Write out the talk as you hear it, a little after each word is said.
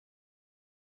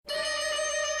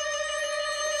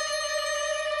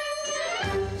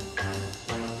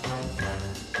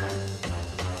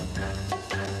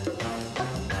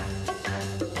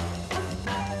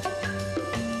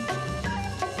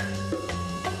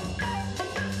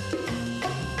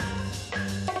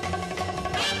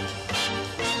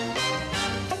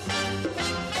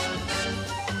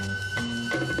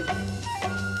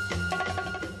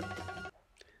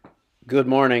Good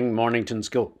morning, Mornington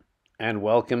School, and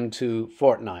welcome to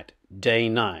Fortnite, Day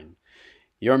 9.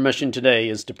 Your mission today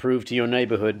is to prove to your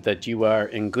neighborhood that you are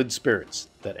in good spirits,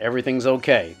 that everything's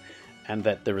okay, and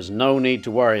that there is no need to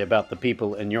worry about the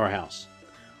people in your house.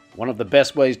 One of the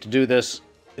best ways to do this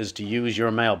is to use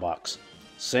your mailbox.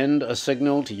 Send a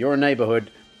signal to your neighborhood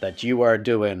that you are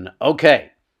doing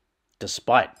okay,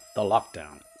 despite the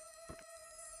lockdown.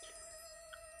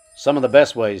 Some of the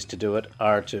best ways to do it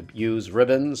are to use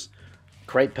ribbons,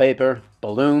 crepe paper,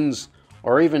 balloons,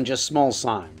 or even just small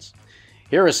signs.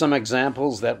 Here are some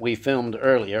examples that we filmed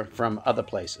earlier from other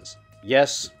places.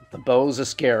 Yes, the bows are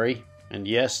scary, and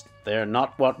yes, they're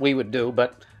not what we would do,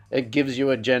 but it gives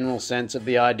you a general sense of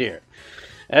the idea.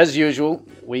 As usual,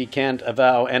 we can't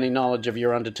avow any knowledge of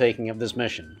your undertaking of this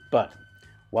mission, but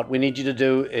what we need you to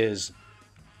do is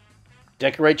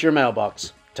decorate your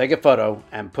mailbox, take a photo,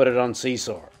 and put it on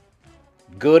Seesaw.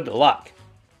 Good luck!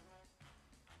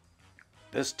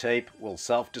 This tape will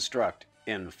self-destruct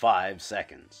in 5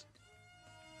 seconds.